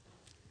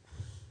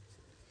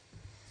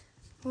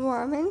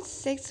Romans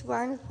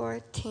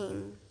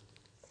 6:1-14.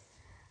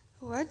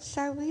 What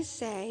shall we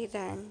say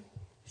then?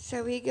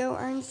 Shall we go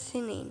on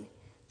sinning,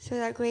 so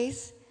that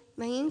grace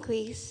may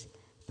increase?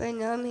 By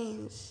no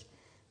means.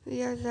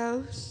 We are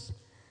those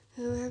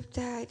who have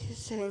died to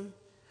sin.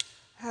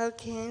 How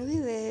can we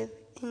live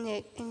in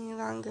it any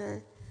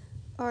longer?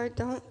 Or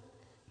don't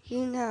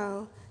you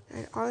know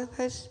that all of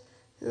us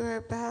who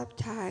are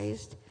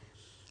baptized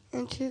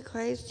into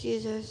Christ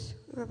Jesus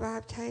were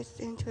baptized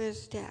into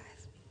his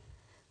death?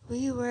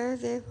 We were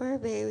therefore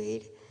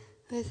buried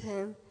with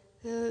him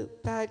through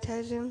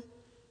baptism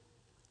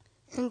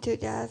into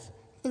death,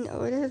 in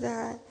order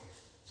that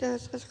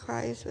just as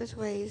Christ was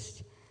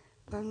raised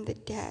from the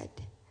dead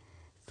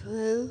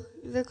through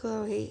the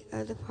glory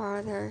of the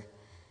Father,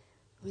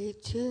 we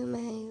too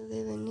may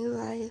live a new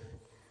life.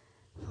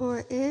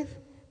 For if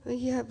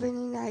we have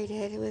been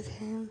united with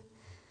him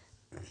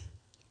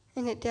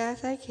in a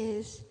death like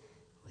his,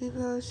 we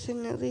will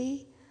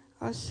certainly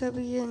also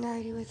be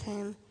united with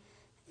him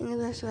in a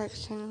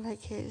resurrection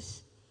like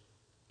his.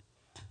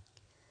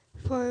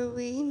 For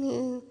we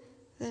knew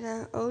that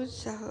our old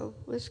self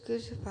was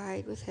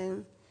crucified with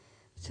him,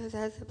 so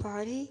that the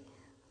body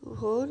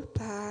ruled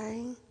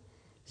by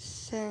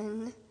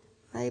sin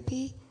might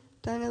be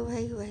done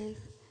away with,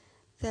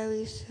 that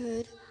we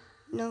should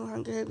no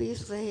longer be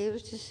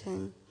slaves to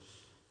sin.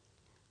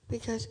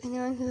 Because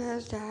anyone who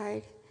has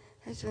died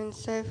has been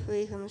set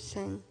free from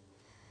sin.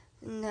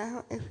 And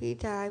now if we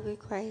die with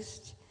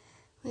Christ,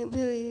 we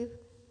believe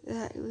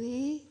that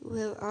we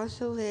will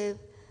also live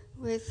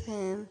with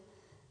him,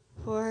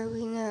 for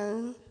we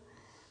know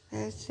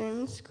that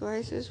since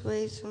Christ was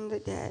raised from the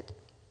dead,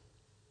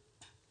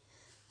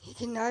 he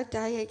cannot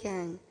die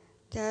again.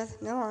 Death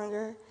no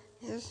longer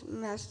has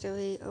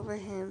mastery over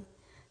him.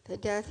 The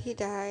death he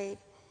died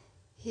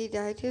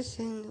to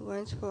sin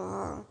once for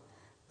all.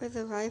 But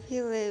the life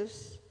he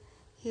lives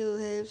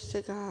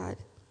to God.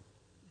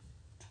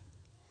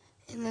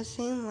 In the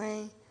same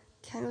way,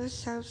 count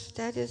yourselves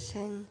dead to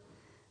sin,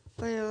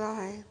 but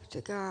alive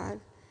to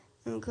God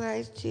in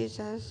Christ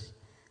Jesus.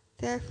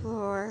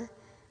 Therefore,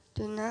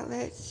 do not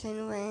let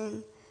sin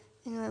reign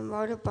in your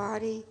mortal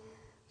body,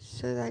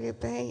 so that you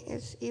obey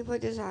its evil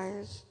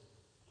desires.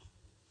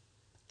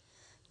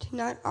 Do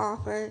not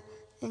offer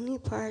any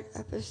part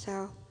of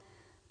yourself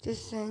to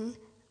sin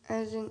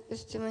as an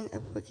instrument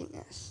of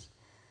wickedness,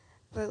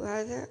 but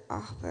rather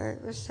offer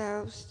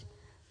yourselves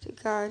to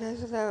God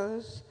as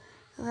those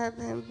who have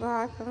been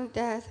brought from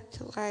death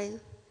to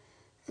life,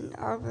 and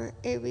offer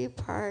every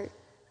part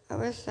of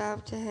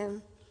yourself to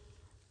him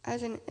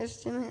as an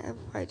instrument of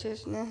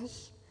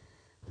righteousness.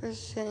 For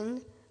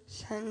sin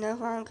shall no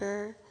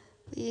longer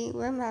be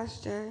your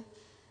master,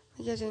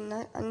 because you're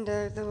not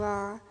under the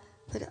law,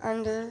 but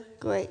under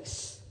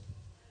grace.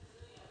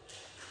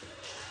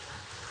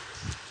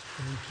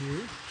 Thank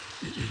you.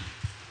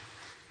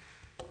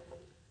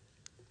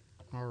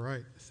 All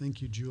right.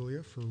 Thank you,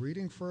 Julia, for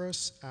reading for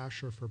us,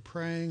 Asher for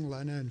praying,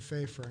 Lena and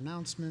Faye for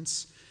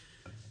announcements,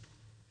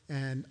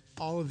 and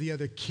all of the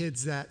other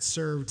kids that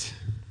served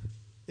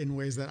in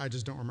ways that I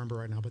just don't remember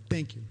right now, but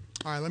thank you.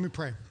 All right, let me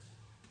pray.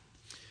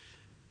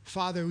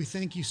 Father, we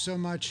thank you so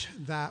much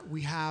that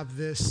we have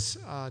this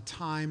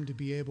time to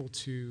be able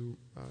to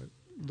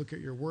look at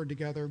your word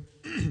together.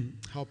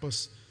 Help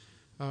us,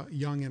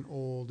 young and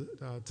old,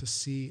 to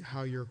see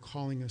how you're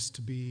calling us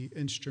to be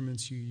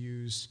instruments you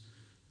use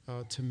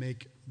to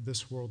make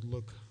this world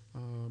look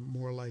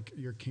more like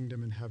your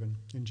kingdom in heaven.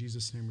 In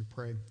Jesus' name we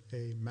pray,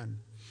 amen.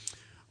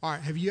 All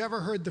right, have you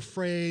ever heard the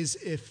phrase,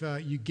 if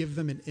you give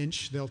them an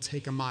inch, they'll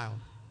take a mile?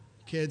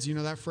 Kids, you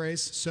know that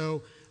phrase?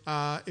 So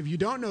if you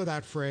don't know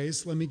that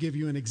phrase, let me give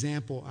you an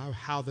example of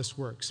how this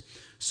works.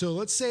 So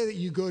let's say that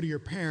you go to your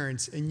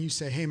parents and you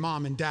say, hey,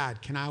 Mom and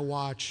Dad, can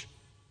I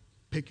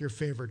pick your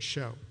favorite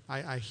show?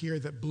 I hear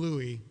that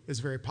Bluey is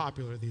very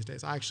popular these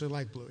days. I actually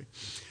like Bluey.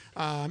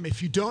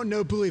 If you don't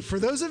know Bluey, for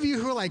those of you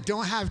who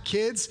don't have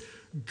kids,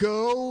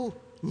 go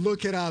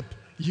look it up.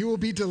 You will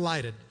be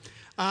delighted.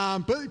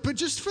 But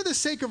just for the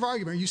sake of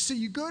argument,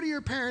 you go to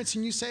your parents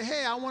and you say,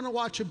 hey, I want to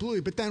watch a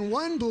Bluey. But then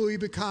one Bluey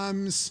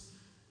becomes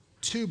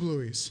 2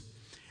 Blueys.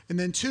 And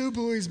then 2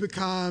 Blueys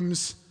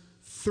becomes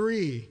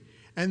 3.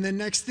 And then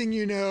next thing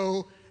you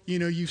know,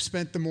 you've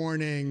spent the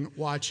morning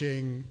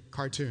watching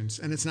cartoons.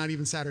 And it's not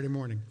even Saturday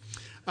morning.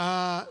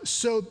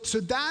 So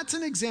that's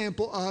an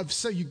example of,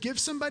 so you give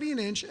somebody an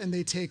inch and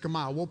they take a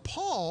mile. Well,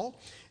 Paul,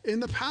 in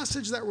the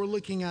passage that we're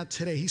looking at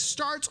today, he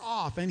starts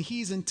off and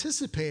he's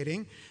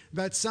anticipating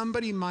that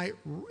somebody might,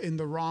 in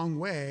the wrong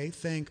way,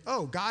 think,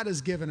 oh, God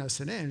has given us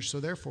an inch, so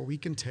therefore we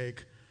can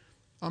take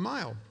a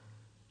mile.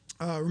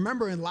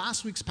 Remember in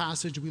last week's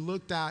passage, we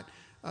looked at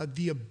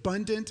the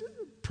abundant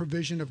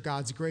provision of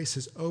God's grace,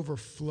 his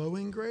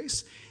overflowing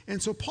grace.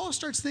 And so Paul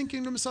starts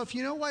thinking to himself,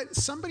 you know what?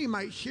 Somebody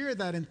might hear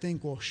that and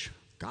think, well,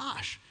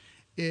 gosh,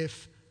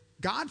 if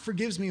God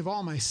forgives me of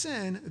all my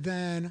sin,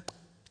 then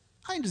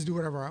I can just do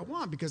whatever I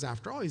want, because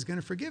after all, he's going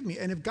to forgive me.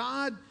 And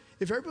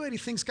if everybody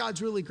thinks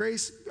God's really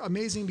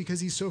amazing because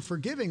he's so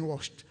forgiving,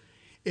 well,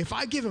 If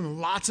I give him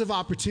lots of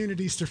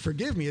opportunities to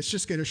forgive me, it's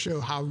just going to show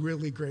how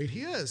really great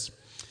he is.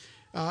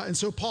 And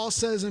so Paul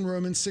says in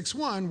Romans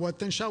 6:1, what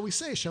then shall we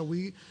say? Shall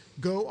we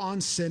go on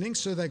sinning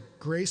so that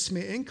grace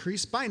may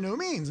increase? By no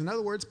means. In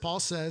other words, Paul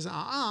says,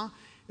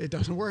 it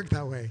doesn't work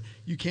that way.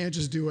 You can't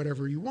just do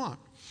whatever you want.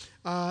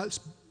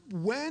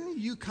 When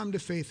you come to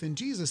faith in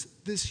Jesus,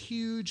 this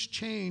huge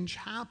change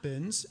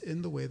happens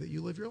in the way that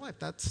you live your life.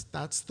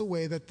 That's the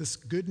way that this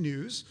good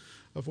news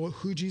of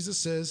who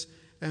Jesus is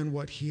and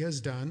what he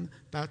has done,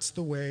 that's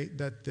the way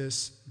that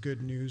this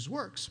good news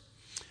works.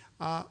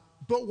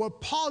 But what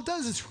Paul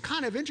does is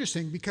kind of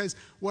interesting, because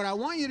what I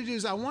want you to do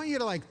is I want you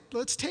to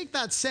let's take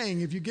that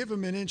saying, if you give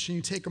him an inch and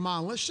you take a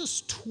mile, let's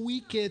just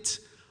tweak it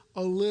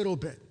a little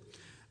bit.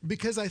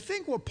 Because I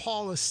think what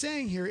Paul is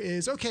saying here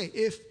is, okay,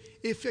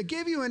 if I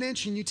give you an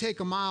inch and you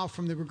take a mile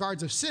from the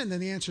regards of sin, then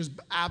the answer is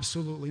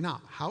absolutely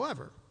not.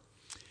 However,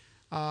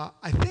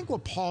 I think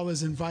what Paul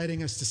is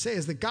inviting us to say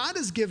is that God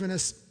has given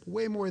us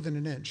way more than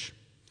an inch.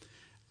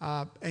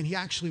 And he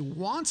actually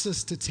wants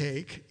us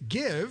to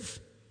give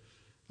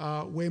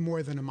way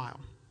more than a mile.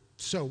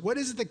 So what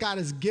is it that God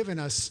has given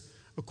us?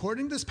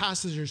 According to this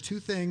passage, there's two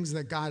things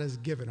that God has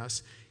given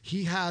us.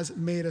 He has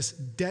made us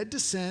dead to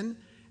sin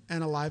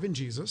and alive in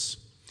Jesus.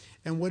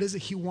 And what is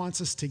it he wants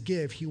us to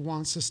give? He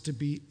wants us to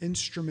be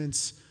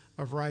instruments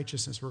of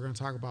righteousness. We're going to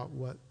talk about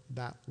what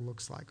that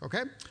looks like,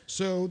 okay?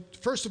 So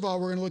first of all,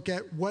 we're going to look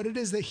at what it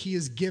is that he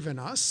has given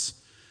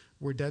us.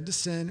 We're dead to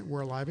sin,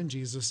 we're alive in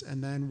Jesus,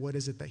 and then what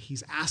is it that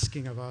he's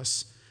asking of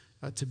us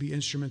to be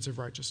instruments of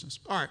righteousness?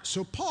 All right,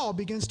 so Paul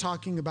begins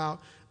talking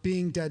about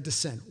being dead to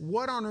sin.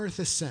 What on earth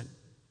is sin?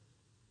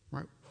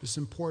 Right? It's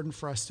important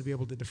for us to be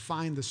able to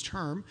define this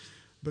term,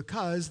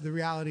 because the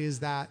reality is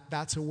that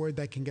that's a word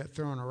that can get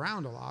thrown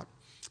around a lot,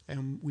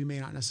 and we may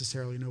not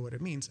necessarily know what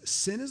it means.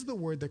 Sin is the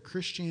word that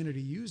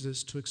Christianity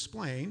uses to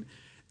explain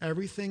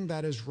everything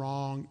that is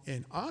wrong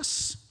in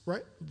us,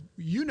 right?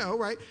 You know,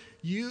 right?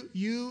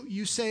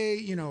 You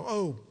say,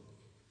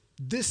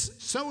 this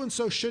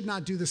so-and-so should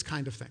not do this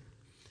kind of thing,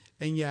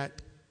 and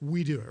yet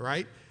we do it,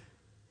 right?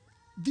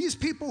 These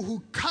people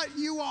who cut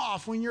you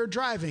off when you're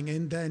driving,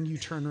 and then you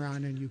turn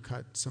around and you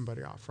cut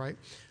somebody off, right?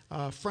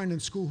 A friend in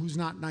school who's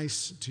not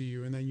nice to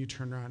you, and then you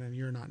turn around and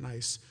you're not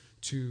nice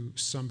to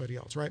somebody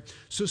else, right?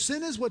 So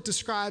sin is what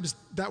describes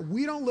that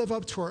we don't live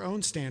up to our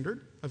own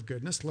standard of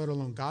goodness, let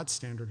alone God's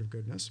standard of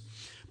goodness.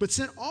 But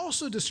sin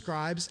also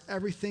describes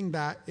everything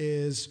that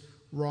is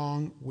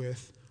wrong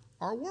with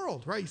our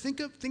world, right? Think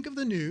of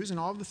the news and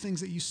all of the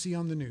things that you see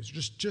on the news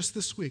just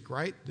this week,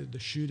 right? The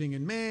shooting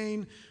in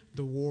Maine,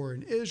 the war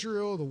in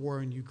Israel, the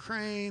war in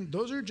Ukraine.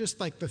 Those are just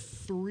like the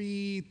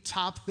three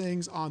top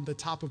things on the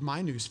top of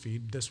my news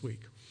feed this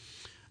week.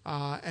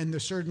 And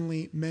there's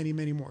certainly many,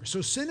 many more.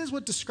 So sin is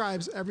what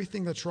describes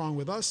everything that's wrong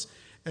with us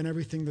and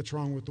everything that's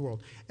wrong with the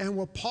world. And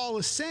what Paul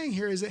is saying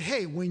here is that,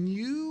 hey, when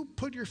you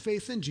put your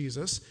faith in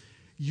Jesus,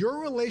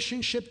 your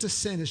relationship to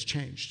sin has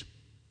changed.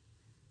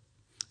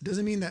 It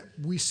doesn't mean that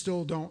we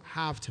still don't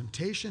have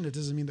temptation. It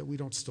doesn't mean that we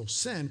don't still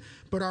sin.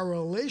 But our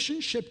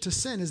relationship to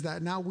sin is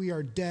that now we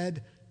are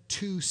dead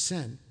to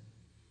sin.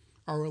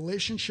 Our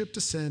relationship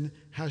to sin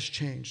has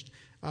changed.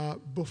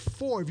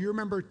 Before, if you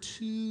remember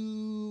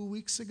 2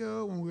 weeks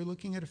ago when we were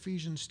looking at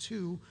Ephesians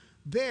 2,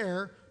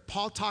 there,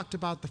 Paul talked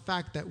about the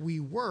fact that we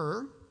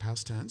were,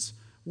 past tense,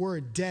 were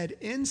dead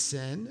in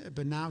sin,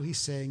 but now he's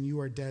saying you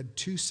are dead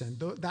to sin.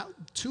 That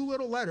two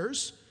little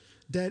letters,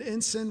 dead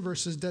in sin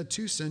versus dead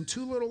to sin,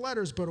 two little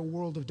letters, but a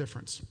world of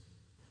difference.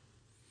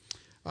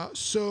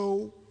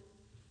 So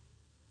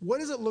what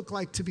does it look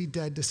like to be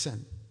dead to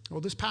sin? Well,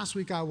 this past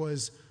week I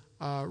was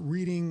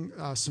reading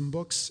some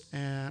books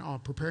and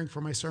preparing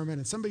for my sermon,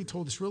 and somebody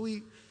told this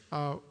really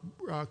kind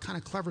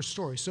of clever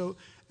story. So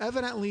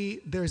evidently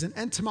there's an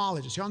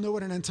entomologist. Y'all know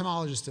what an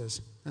entomologist is?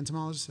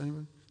 Entomologist,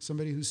 anyone?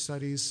 Somebody who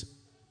studies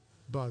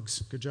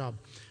bugs. Good job.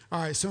 All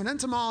right, so an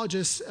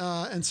entomologist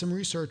and some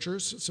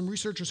researchers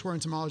who are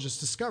entomologists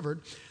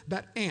discovered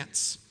that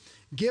ants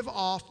give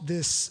off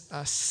this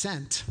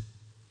scent,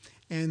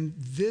 and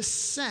this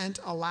scent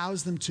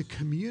allows them to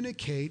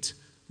communicate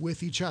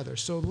with each other.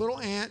 So a little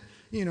ant,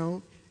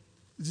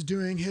 is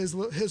doing his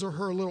or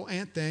her little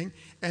ant thing,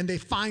 and they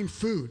find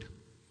food.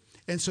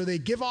 And so they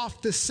give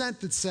off this scent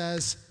that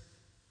says,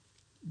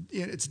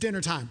 it's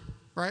dinner time,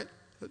 right?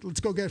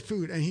 Let's go get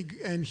food.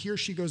 And he or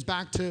she goes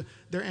back to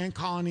their ant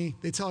colony.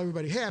 They tell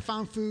everybody, hey, I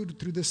found food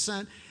through this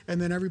scent. And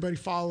then everybody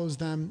follows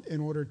them in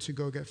order to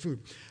go get food.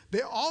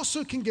 They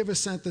also can give a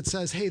scent that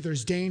says, hey,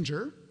 there's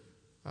danger.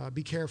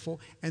 Be careful.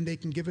 And they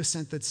can give a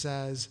scent that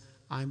says,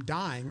 I'm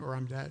dying or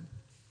I'm dead.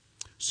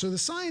 So the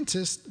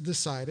scientists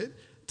decided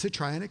to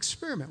try an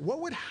experiment.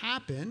 What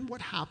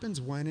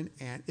happens when an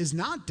ant is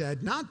not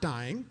dead, not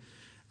dying,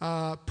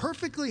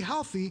 perfectly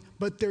healthy,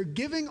 but they're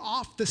giving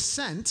off the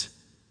scent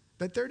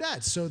that they're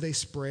dead? So they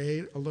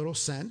sprayed a little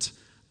scent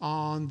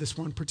on this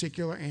one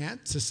particular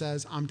ant. It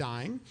says, I'm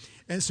dying.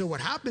 And so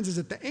what happens is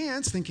that the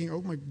ants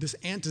thinking, this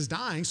ant is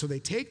dying. So they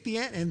take the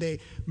ant and they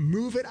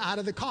move it out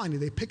of the colony.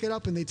 They pick it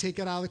up and they take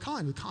it out of the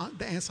colony.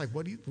 The ant's like,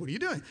 what are you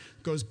doing?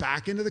 Goes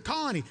back into the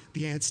colony.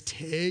 The ants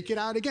take it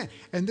out again.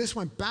 And this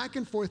went back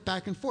and forth,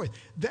 back and forth.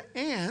 The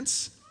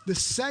ants, the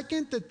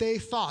second that they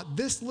thought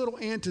this little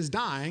ant is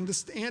dying,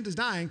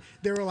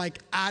 they were like,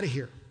 out of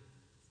here.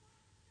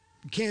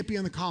 You can't be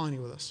in the colony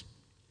with us.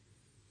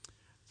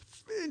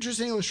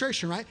 Interesting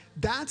illustration, right?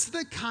 That's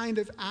the kind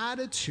of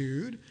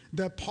attitude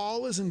that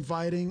Paul is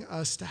inviting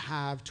us to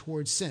have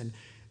towards sin.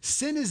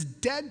 Sin is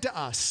dead to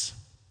us.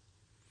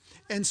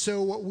 And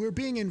so what we're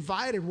being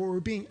invited, what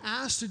we're being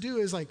asked to do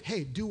is like,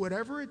 hey, do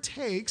whatever it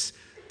takes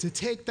to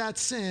take that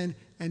sin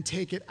and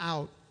take it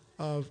out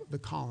of the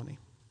colony.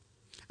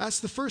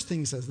 That's the first thing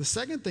he says. The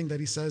second thing that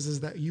he says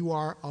is that you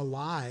are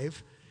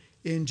alive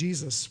in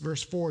Jesus.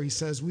 Verse 4, he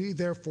says, we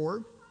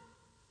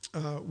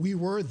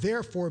were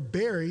therefore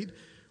buried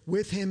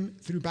with him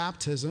through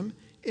baptism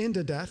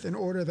into death, in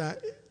order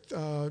that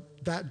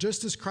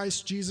just as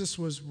Christ Jesus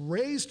was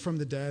raised from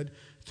the dead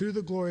through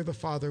the glory of the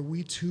Father,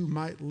 we too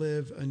might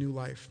live a new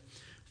life.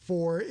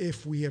 For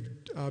if we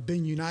have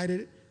been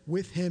united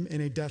with him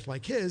in a death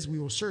like his, we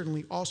will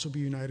certainly also be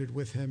united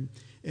with him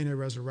in a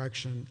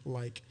resurrection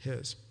like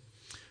his.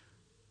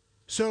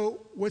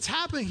 So what's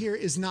happening here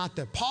is not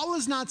that Paul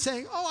is not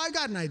saying, I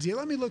got an idea.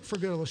 Let me look for a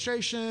good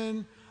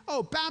illustration.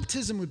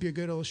 Baptism would be a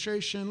good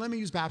illustration. Let me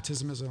use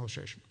baptism as an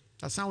illustration.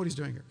 That's not what he's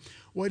doing here.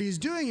 What he's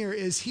doing here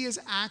is he is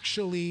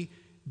actually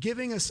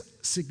giving us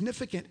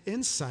significant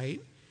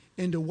insight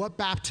into what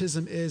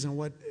baptism is and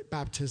what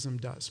baptism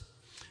does.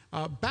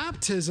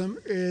 Baptism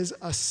is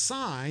a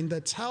sign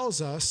that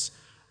tells us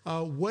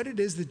what it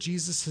is that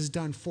Jesus has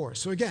done for us.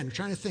 So again, you're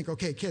trying to think,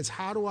 okay, kids,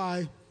 how do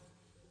I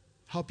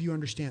help you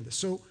understand this?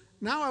 So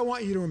now I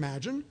want you to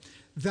imagine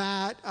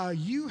that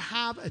you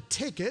have a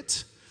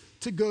ticket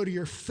to go to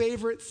your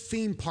favorite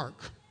theme park.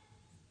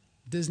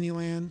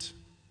 Disneyland,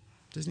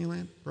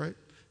 right?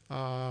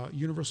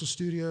 Universal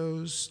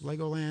Studios,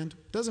 Legoland,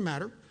 doesn't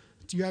matter.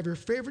 You have your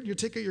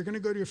ticket, you're going to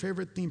go to your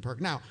favorite theme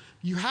park. Now,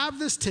 you have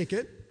this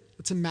ticket.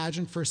 Let's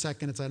imagine for a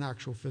second it's an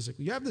actual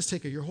physical. You have this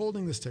ticket, you're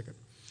holding this ticket.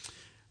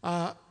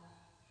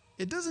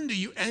 It doesn't do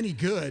you any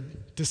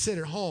good to sit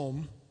at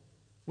home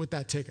with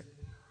that ticket.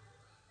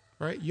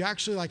 Right? You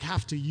actually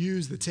have to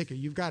use the ticket.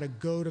 You've got to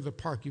go to the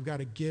park. You've got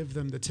to give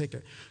them the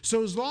ticket.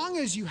 So as long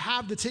as you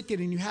have the ticket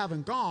and you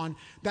haven't gone,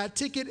 that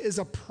ticket is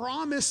a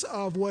promise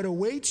of what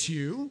awaits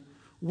you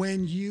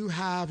when you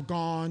have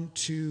gone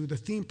to the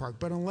theme park.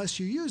 But unless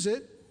you use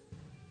it,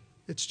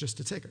 it's just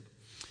a ticket.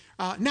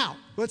 Now,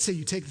 let's say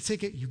you take the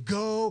ticket, you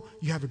go,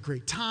 you have a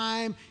great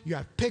time, you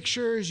have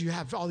pictures, you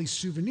have all these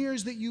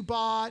souvenirs that you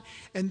bought,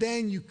 and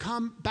then you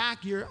come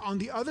back, you're on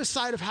the other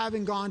side of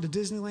having gone to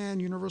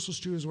Disneyland, Universal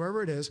Studios,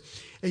 wherever it is,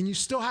 and you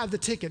still have the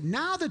ticket.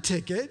 Now the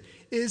ticket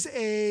is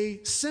a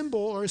symbol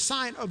or a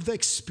sign of the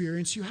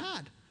experience you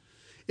had.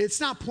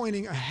 It's not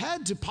pointing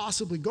ahead to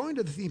possibly going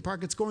to the theme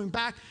park. It's going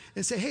back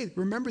and say, hey,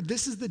 remember,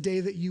 this is the day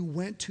that you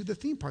went to the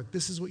theme park.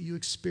 This is what you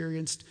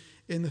experienced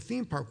in the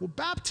theme park. Well,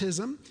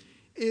 baptism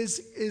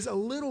is a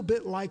little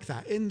bit like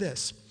that in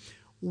this.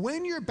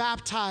 When you're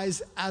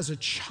baptized as a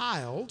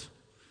child,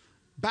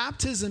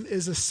 baptism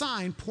is a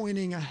sign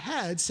pointing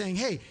ahead saying,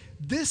 hey,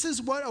 this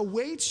is what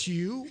awaits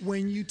you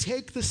when you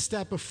take the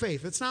step of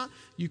faith. It's not,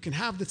 you can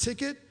have the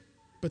ticket,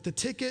 but the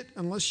ticket,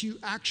 unless you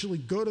actually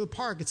go to the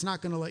park, it's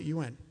not going to let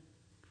you in,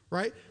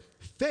 right?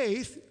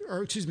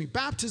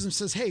 Baptism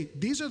says, hey,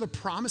 these are the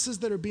promises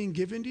that are being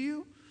given to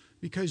you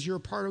because you're a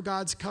part of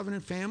God's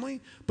covenant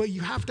family, but you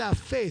have to have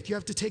faith. You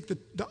have to take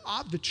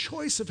the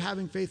choice of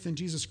having faith in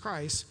Jesus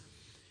Christ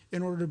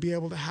in order to be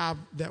able to have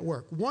that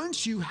work.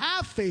 Once you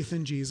have faith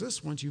in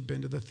Jesus, once you've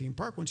been to the theme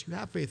park, once you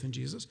have faith in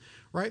Jesus,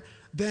 right,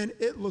 then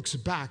it looks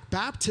back.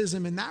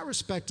 Baptism in that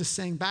respect is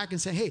saying back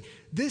and saying, hey,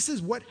 this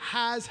is what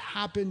has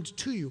happened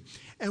to you.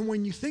 And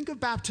when you think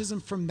of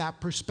baptism from that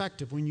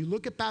perspective, when you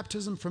look at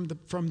baptism from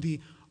the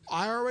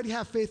I already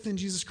have faith in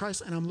Jesus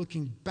Christ and I'm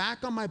looking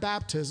back on my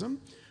baptism,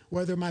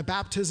 whether my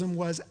baptism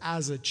was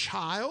as a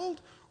child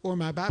or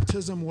my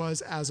baptism was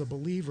as a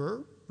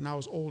believer when I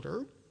was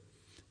older,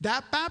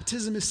 that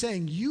baptism is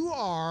saying you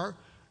are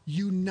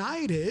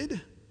united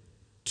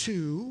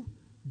to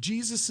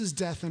Jesus'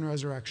 death and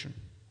resurrection.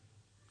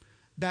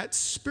 That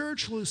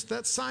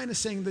sign is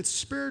saying that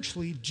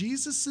spiritually,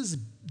 Jesus'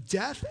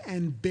 death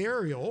and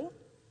burial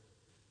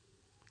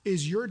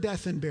is your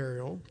death and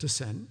burial to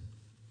sin.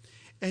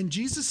 And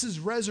Jesus'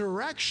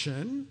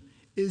 resurrection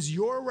is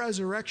your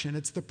resurrection.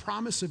 It's the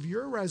promise of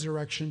your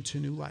resurrection to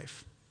new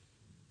life.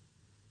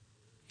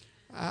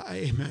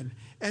 Amen.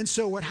 And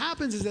so what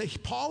happens is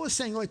that Paul is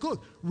saying,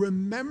 look,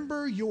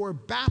 remember your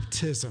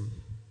baptism.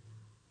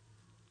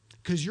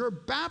 Because your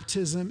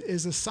baptism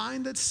is a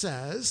sign that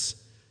says,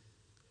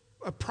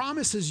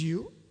 promises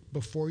you,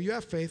 before you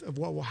have faith, of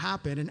what will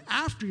happen, and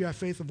after you have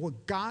faith of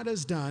what God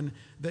has done,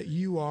 that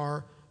you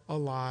are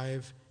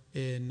alive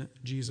in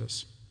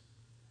Jesus.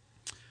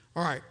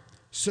 All right,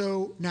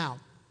 so now,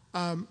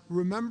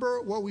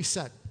 remember what we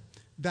said,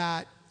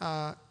 that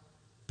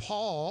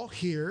Paul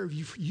here,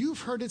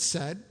 you've heard it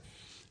said,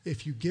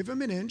 if you give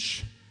them an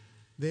inch,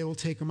 they will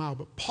take them out.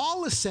 But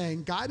Paul is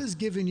saying God has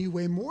given you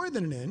way more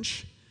than an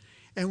inch,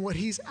 and what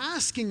he's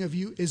asking of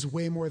you is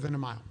way more than a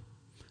mile.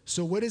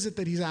 So what is it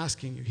that he's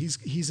asking you?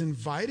 He's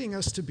inviting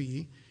us to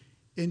be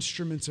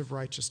instruments of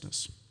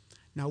righteousness.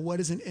 Now, what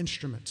is an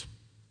instrument?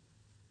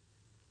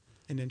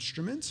 An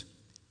instrument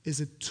is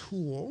a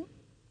tool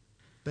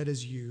that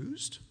is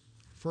used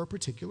for a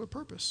particular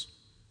purpose.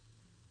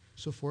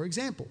 So, for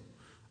example,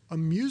 a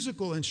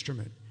musical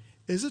instrument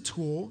is a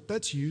tool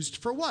that's used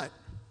for what?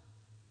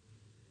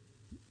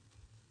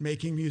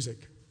 Making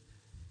music.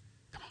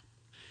 Come on.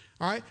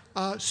 All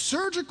right.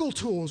 Surgical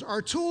tools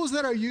are tools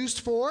that are used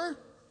for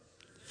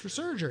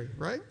surgery,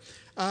 right?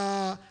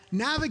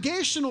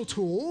 Navigational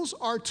tools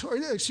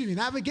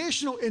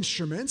navigational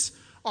instruments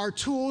are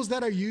tools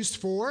that are used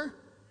for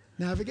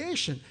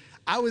navigation.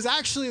 I was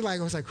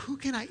like, who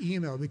can I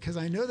email? Because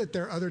I know that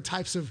there are other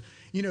types of,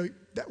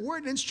 that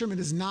word instrument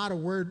is not a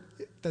word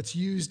that's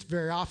used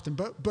very often,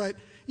 but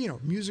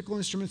musical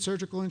instruments,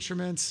 surgical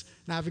instruments,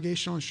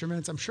 navigational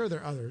instruments, I'm sure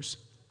there are others.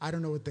 I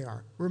don't know what they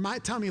are.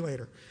 Tell me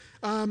later.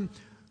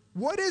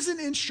 What is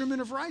an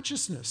instrument of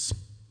righteousness?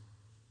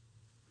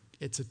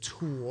 It's a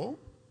tool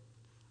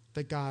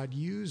that God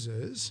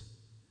uses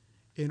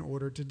in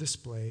order to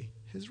display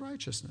his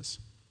righteousness.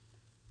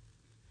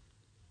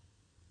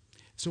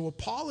 So what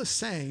Paul is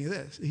saying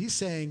is he's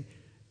saying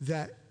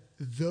that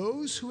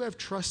those who have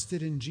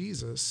trusted in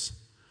Jesus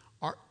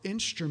are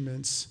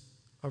instruments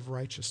of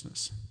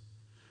righteousness.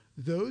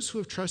 Those who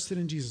have trusted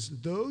in Jesus,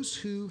 those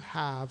who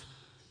have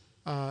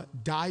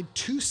died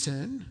to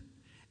sin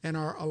and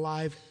are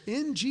alive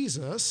in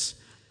Jesus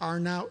are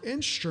now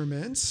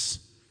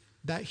instruments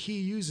that he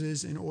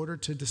uses in order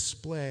to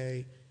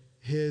display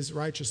his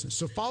righteousness.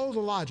 So follow the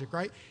logic,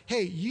 right?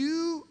 Hey,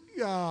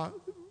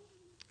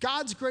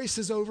 God's grace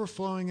is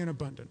overflowing and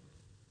abundant.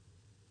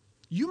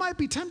 You might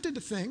be tempted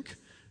to think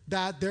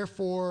that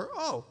therefore,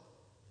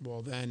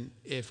 well then,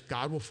 if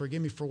God will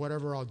forgive me for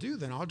whatever I'll do,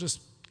 then I'll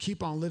just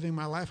keep on living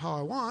my life how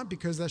I want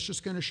because that's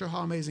just going to show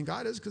how amazing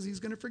God is because he's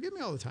going to forgive me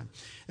all the time.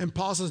 And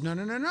Paul says,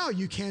 no.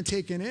 You can't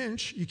take an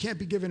inch. You can't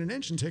be given an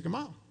inch and take a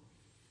mile.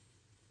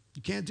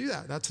 You can't do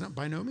that. That's not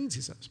by no means,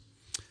 he says.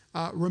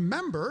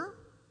 Remember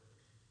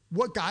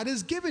what God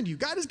has given you.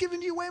 God has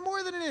given you way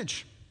more than an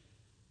inch.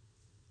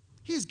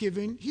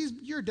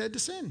 You're dead to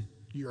sin.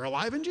 You're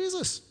alive in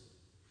Jesus.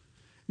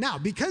 Now,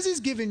 because he's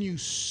given you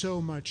so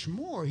much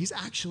more, he's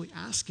actually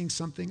asking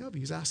something of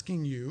you. He's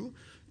asking you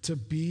to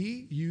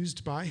be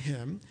used by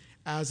him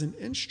as an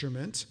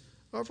instrument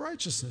of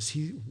righteousness.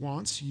 He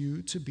wants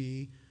you to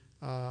be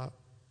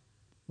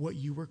what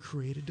you were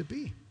created to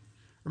be.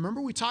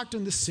 Remember we talked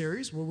in this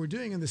series, what we're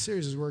doing in this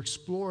series is we're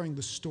exploring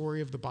the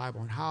story of the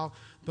Bible and how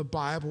the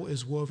Bible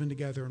is woven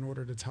together in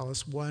order to tell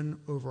us one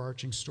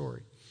overarching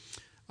story.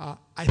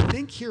 I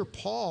think here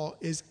Paul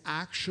is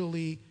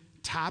actually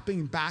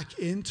tapping back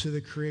into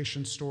the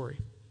creation story.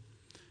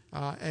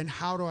 And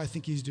how do I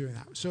think he's doing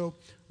that? So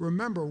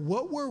remember,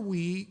 what were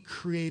we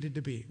created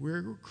to be? We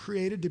were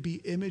created to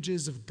be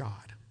images of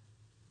God.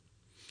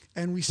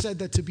 And we said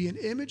that to be an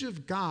image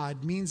of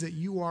God means that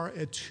you are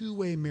a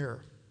two-way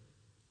mirror.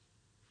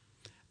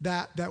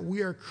 That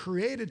we are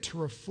created to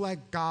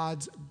reflect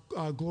God's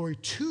glory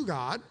to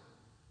God,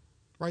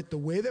 right? The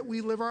way that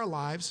we live our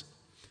lives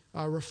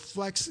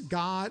reflects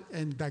God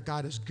and that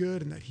God is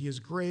good and that he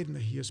is great and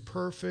that he is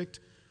perfect.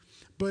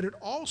 But it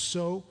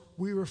also,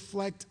 we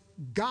reflect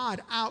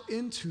God out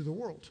into the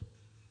world,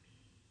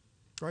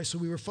 right? So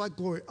we reflect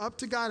glory up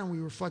to God and we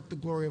reflect the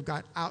glory of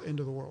God out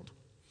into the world.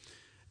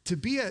 To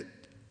be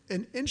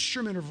an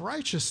instrument of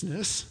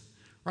righteousness,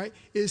 right,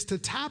 is to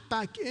tap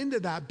back into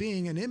that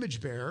being an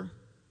image bearer.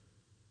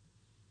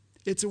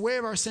 It's a way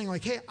of our saying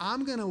like, hey,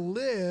 I'm going to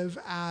live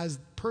as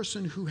a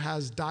person who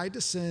has died to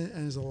sin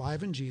and is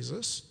alive in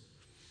Jesus.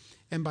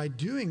 And by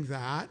doing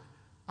that,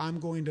 I'm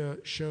going to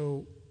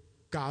show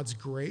God's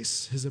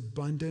grace, his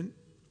abundant,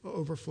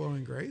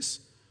 overflowing grace,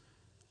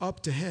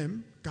 up to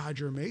him. God,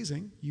 you're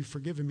amazing. You've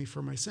forgiven me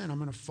for my sin. I'm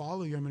going to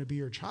follow you. I'm going to be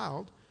your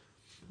child.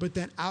 But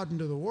then out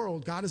into the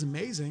world, God is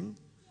amazing.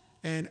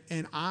 And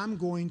I'm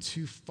going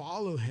to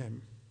follow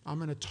him. I'm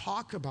going to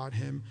talk about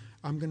him.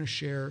 I'm going to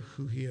share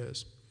who he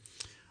is.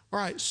 All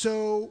right,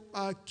 so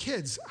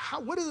kids,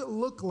 what does it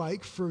look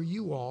like for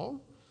you all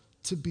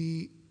to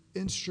be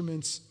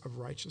instruments of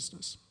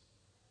righteousness?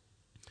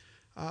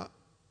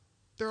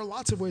 There are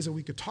lots of ways that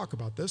we could talk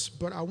about this,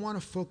 but I want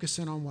to focus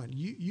in on one.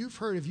 You've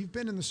heard, if you've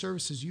been in the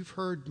services, you've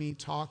heard me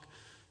talk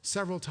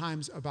several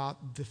times about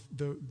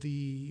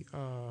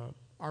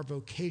our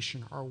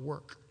vocation, our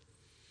work.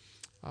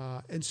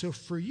 And so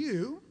for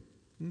you,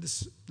 and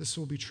this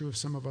will be true of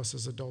some of us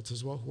as adults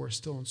as well who are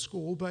still in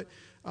school, but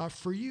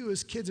for you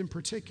as kids in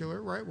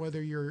particular, right,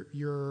 whether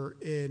you're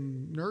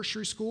in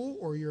nursery school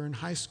or you're in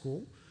high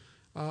school,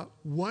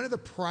 one of the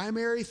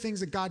primary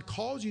things that God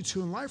calls you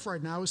to in life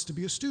right now is to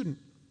be a student.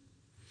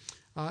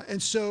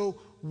 And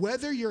so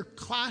whether your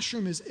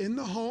classroom is in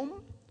the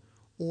home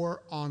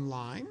or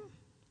online,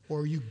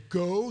 or you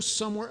go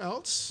somewhere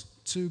else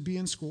to be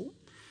in school,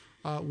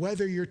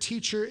 whether your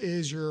teacher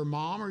is your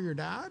mom or your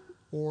dad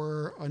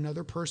or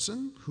another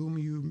person whom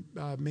you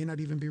may not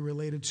even be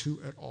related to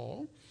at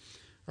all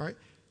right?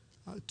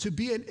 To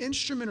be an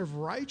instrument of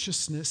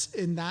righteousness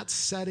in that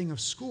setting of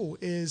school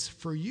is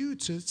for you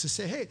to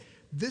say, hey,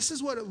 this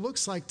is what it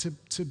looks like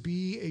to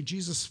be a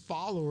Jesus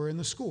follower in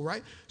the school,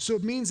 right? So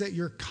it means that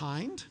you're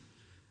kind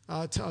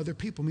to other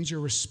people. It means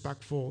you're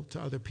respectful to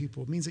other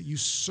people. It means that you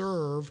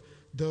serve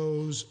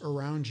those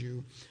around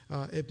you.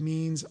 It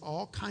means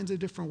all kinds of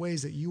different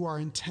ways that you are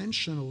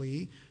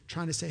intentionally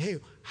trying to say, hey,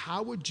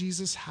 how would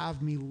Jesus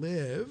have me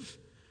live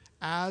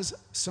as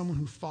someone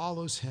who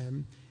follows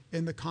him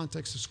in the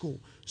context of school?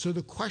 So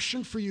the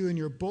question for you in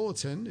your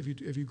bulletin,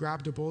 if you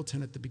grabbed a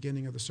bulletin at the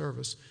beginning of the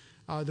service,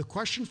 the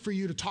question for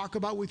you to talk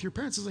about with your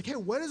parents is like, hey,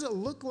 what does it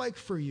look like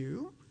for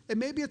you? And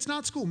maybe it's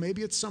not school,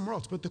 maybe it's somewhere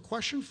else. But the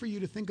question for you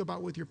to think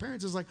about with your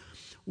parents is like,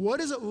 what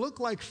does it look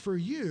like for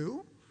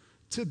you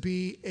to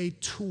be a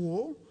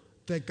tool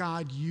that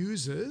God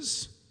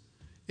uses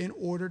in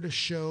order to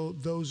show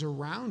those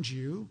around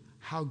you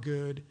how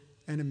good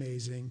and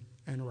amazing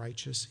and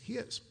righteous he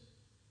is?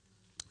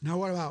 Now,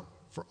 what about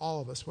for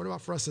all of us? What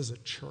about for us as a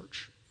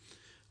church?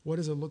 What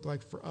does it look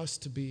like for us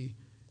to be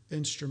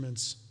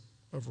instruments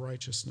of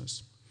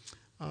righteousness?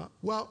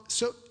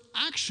 So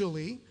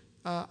actually,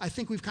 I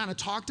think we've kind of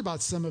talked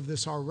about some of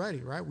this already,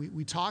 right?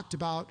 We talked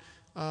about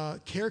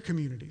care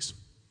communities.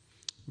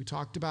 We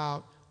talked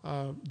about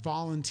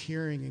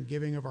volunteering and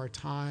giving of our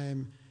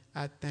time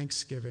at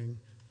Thanksgiving,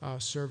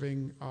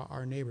 serving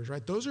our neighbors,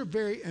 right? Those are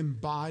very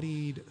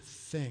embodied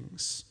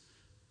things.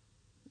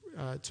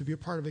 To be a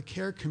part of a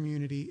care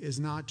community is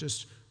not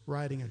just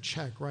writing a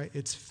check, right?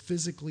 It's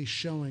physically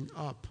showing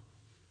up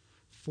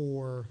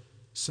for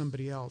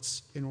somebody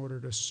else in order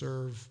to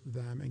serve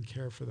them and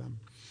care for them.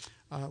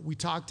 We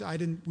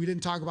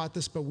didn't talk about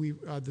this, but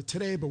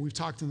today, but we've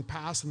talked in the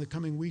past. In the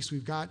coming weeks,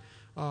 we've got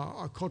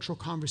a cultural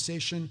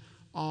conversation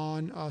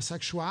on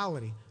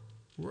sexuality.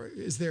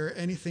 Is there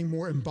anything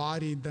more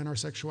embodied than our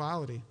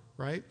sexuality,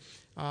 right?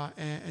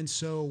 And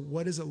so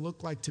what does it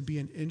look like to be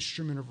an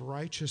instrument of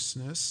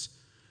righteousness,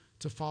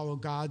 to follow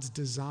God's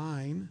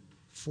design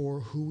for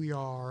who we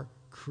are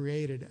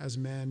created as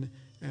men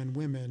and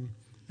women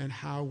and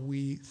how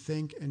we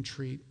think and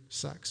treat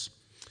sex?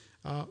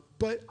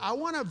 But I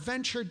want to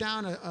venture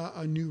down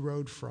a new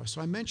road for us.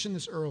 So I mentioned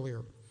this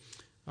earlier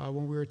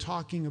when we were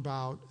talking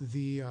about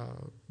the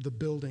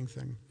building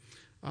thing.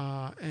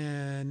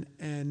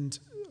 And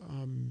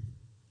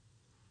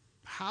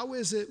how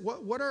is it,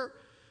 what are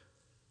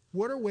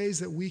ways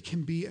that we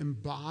can be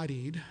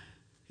embodied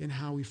in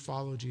how we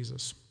follow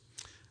Jesus?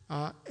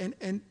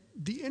 And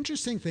the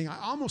interesting thing, I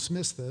almost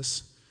missed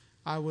this.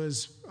 I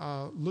was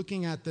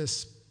looking at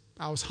this,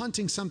 I was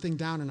hunting something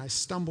down, and I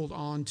stumbled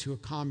onto a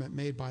comment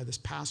made by this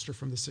pastor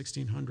from the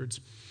 1600s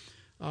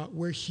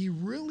where he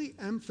really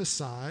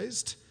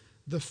emphasized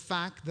the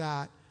fact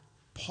that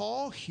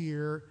Paul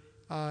here,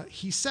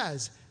 he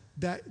says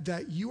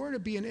that you are to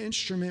be an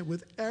instrument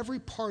with every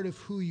part of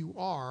who you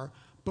are.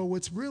 But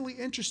what's really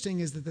interesting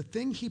is that the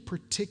thing he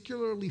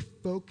particularly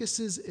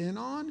focuses in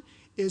on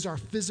is our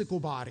physical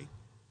body.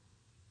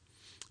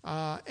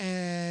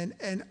 And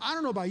I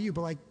don't know about you,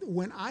 but like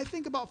when I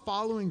think about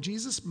following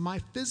Jesus, my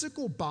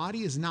physical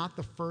body is not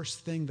the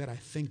first thing that I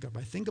think of.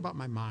 I think about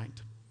my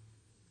mind,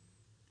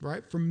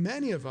 right? For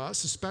many of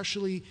us,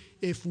 especially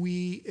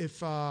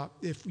if our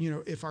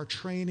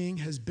training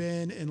has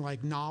been in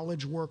like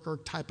knowledge worker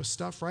type of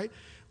stuff, right?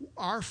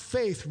 Our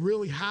faith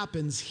really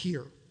happens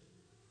here,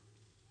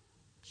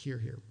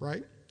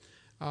 right?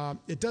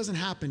 It doesn't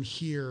happen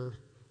here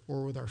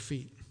or with our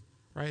feet,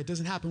 right? It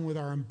doesn't happen with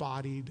our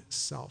embodied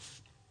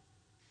self.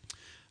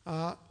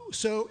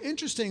 So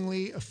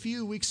interestingly, a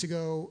few weeks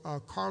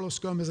ago, Carlos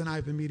Gomez and I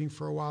have been meeting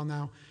for a while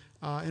now,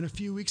 and a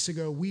few weeks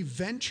ago, we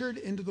ventured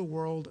into the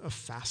world of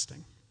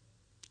fasting.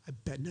 I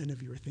bet none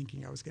of you were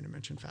thinking I was going to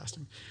mention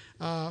fasting.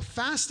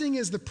 Fasting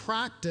is the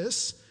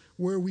practice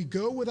where we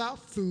go without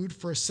food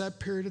for a set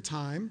period of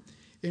time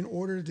in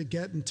order to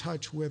get in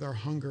touch with our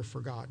hunger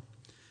for God.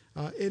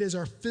 It is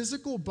our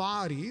physical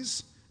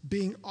bodies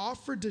being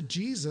offered to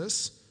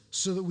Jesus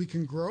so that we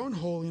can grow in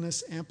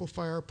holiness,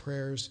 amplify our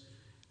prayers,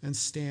 and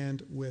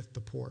stand with the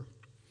poor.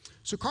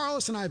 So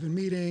Carlos and I have been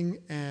meeting,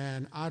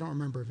 and I don't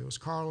remember if it was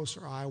Carlos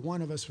or I.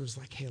 One of us was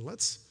like, "Hey,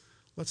 let's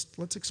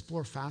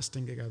explore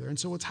fasting together." And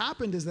so what's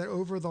happened is that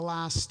over the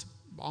last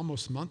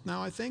almost month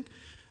now, I think,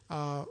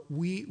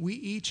 we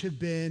each have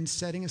been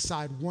setting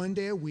aside one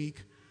day a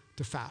week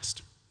to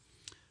fast.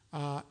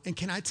 And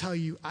can I tell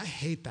you, I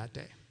hate that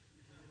day.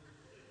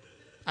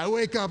 I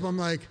wake up, I'm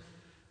like,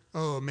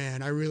 oh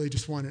man, I really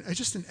just wanted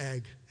just an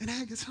egg. An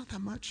egg, it's not that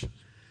much.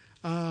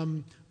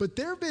 But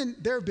there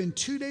have been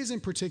 2 days in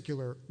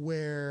particular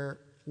where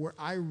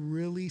I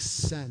really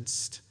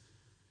sensed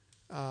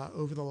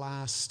over the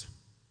last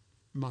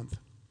month,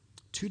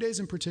 2 days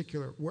in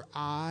particular where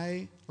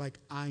I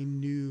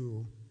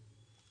knew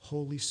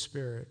Holy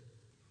Spirit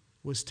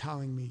was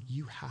telling me,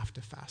 you have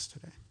to fast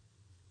today.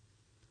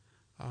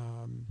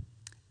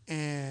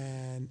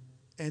 And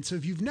And so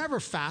if you've never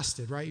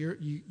fasted, right,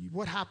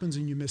 what happens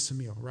when you miss a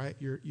meal, right?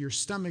 Your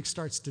stomach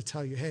starts to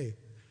tell you, hey,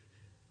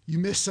 you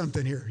missed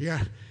something here.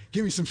 Yeah,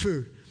 give me some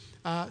food.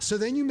 So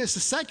then you miss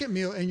a second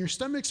meal, and your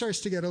stomach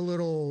starts to get a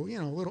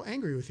little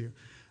angry with you.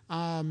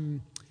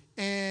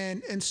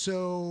 And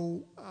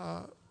so,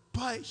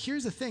 but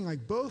here's the thing,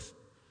 like both,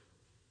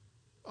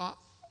 I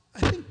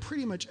think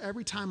pretty much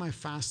every time I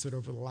fasted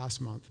over the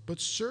last month,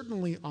 but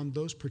certainly on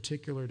those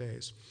particular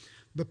days,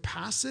 the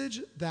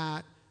passage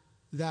that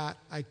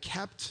I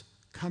kept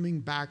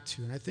coming back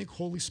to, and I think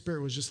Holy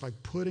Spirit was just like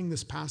putting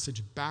this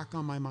passage back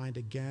on my mind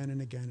again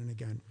and again and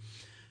again,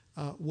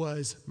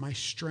 was my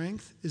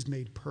strength is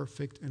made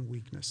perfect in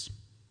weakness.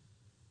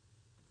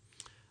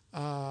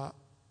 I'm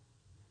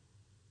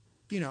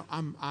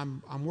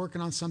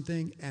working on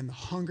something, and the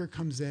hunger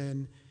comes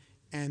in,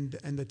 and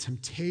the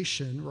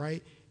temptation,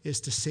 right,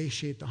 is to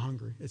satiate the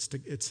hunger.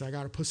 It's I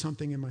got to put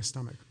something in my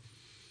stomach.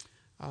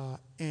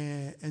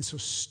 And so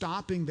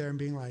stopping there and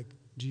being like,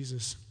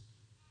 Jesus,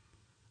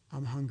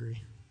 I'm hungry.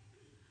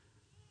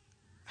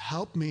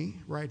 Help me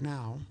right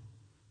now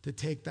to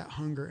take that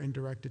hunger and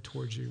direct it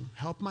towards you.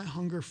 Help my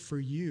hunger for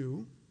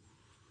you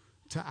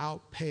to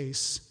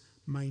outpace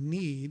my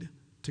need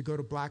to go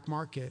to Black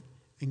Market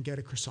and get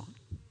a croissant.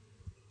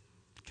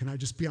 Can I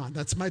just be honest?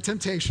 That's my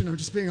temptation. I'm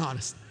just being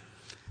honest.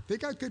 They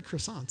got good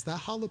croissants. That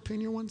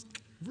jalapeno one's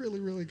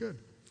really, really good.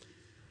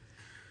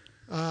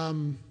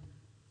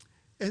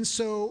 And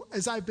so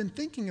as I've been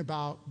thinking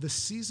about the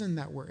season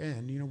that we're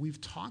in, we've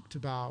talked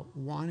about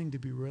wanting to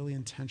be really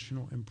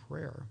intentional in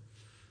prayer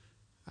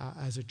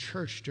as a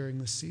church during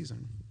this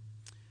season.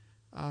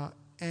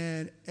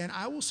 And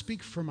I will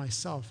speak for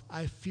myself.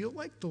 I feel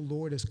like the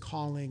Lord has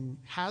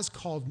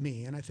called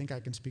me, and I think I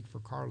can speak for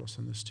Carlos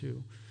on this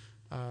too,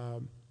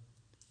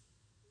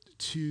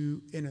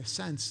 to, in a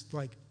sense,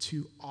 like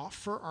to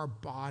offer our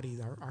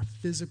bodies, our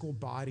physical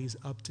bodies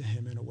up to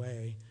him in a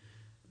way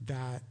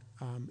that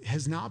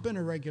has not been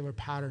a regular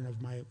pattern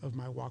of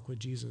my walk with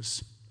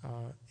Jesus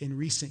in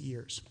recent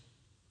years.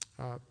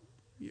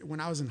 When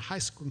I was in high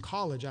school and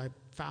college,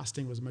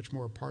 fasting was much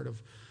more a part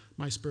of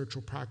my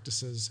spiritual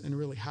practices, and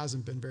really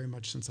hasn't been very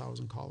much since I was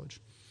in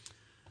college.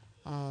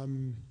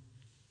 And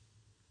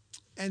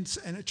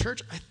at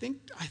church, I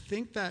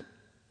think that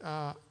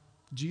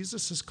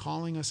Jesus is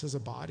calling us as a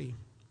body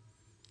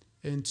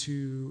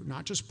into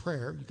not just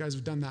prayer. You guys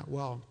have done that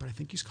well, but I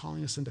think he's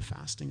calling us into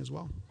fasting as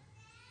well.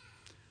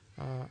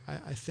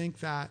 I think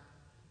that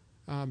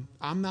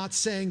I'm not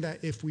saying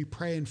that if we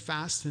pray and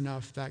fast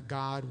enough that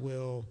God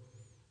will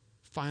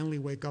finally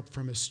wake up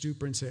from his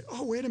stupor and say,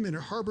 oh, wait a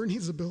minute, Harbor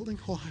needs a building?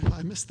 Oh,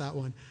 I missed that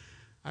one.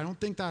 I don't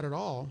think that at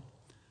all.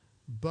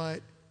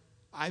 But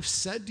I've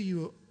said to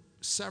you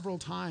several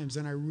times,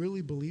 and I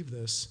really believe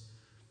this,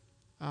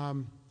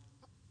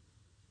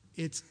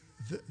 it's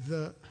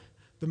the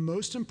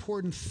most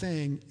important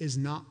thing is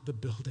not the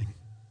building.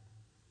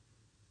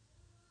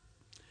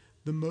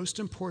 The most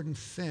important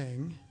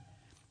thing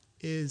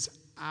is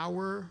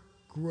our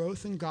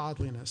growth in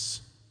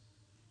godliness.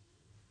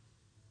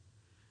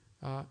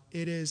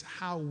 It is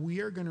how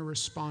we are going to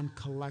respond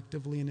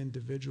collectively and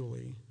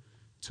individually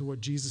to what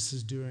Jesus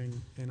is doing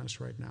in us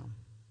right now.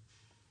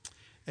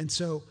 And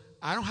so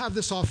I don't have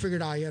this all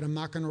figured out yet. I'm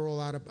not going to roll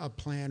out a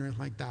plan or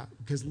anything like that,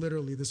 because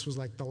literally this was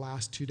like the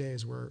last 2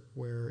 days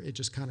where it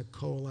just kind of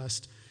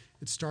coalesced.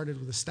 It started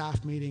with a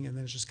staff meeting, and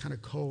then it just kind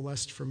of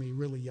coalesced for me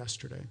really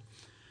yesterday.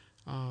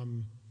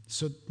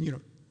 So,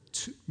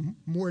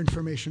 more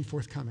information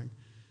forthcoming.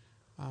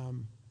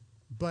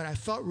 But I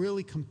felt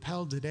really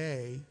compelled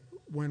today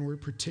when we're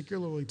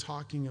particularly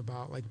talking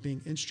about like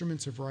being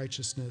instruments of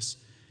righteousness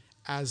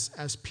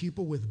as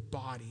people with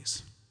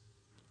bodies,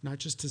 not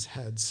just as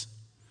heads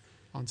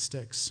on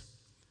sticks,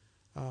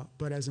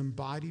 but as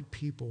embodied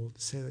people,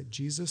 to say that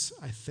Jesus,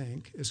 I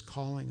think, is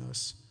calling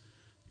us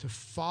to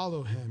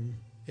follow him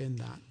in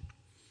that.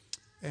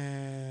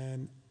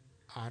 And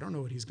I don't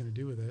know what he's going to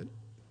do with it,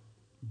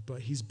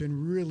 but he's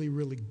been really,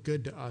 really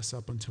good to us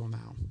up until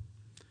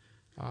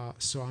now.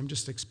 So I'm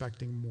just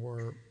expecting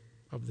more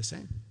of the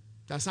same.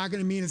 That's not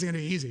going to mean it's going to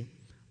be easy,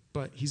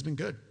 but he's been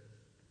good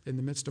in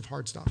the midst of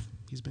hard stuff.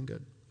 He's been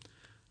good.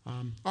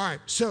 All right,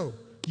 so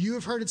you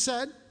have heard it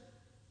said,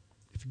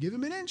 if you give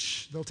him an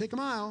inch, they'll take a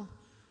mile.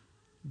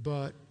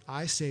 But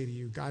I say to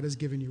you, God has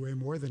given you way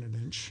more than an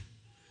inch.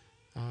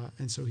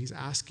 And so he's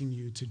asking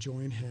you to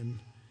join him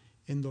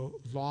in the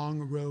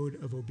long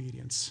road of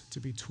obedience, to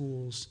be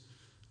tools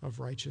of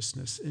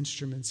righteousness,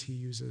 instruments he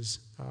uses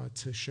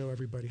to show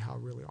everybody how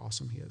really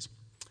awesome he is.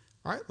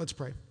 All right, let's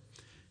pray.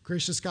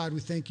 Gracious God,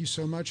 we thank you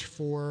so much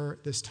for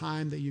this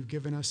time that you've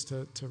given us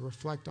to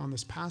reflect on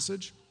this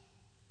passage.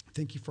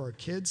 Thank you for our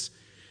kids,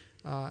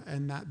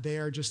 and that they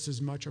are just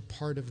as much a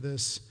part of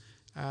this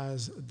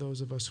as those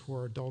of us who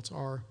are adults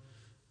are.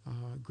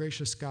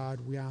 Gracious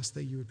God, we ask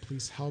that you would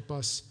please help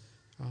us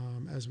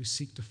as we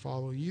seek to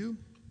follow you,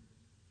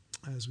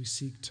 as we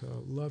seek to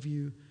love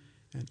you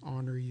and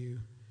honor you.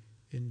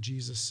 In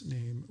Jesus'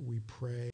 name we pray.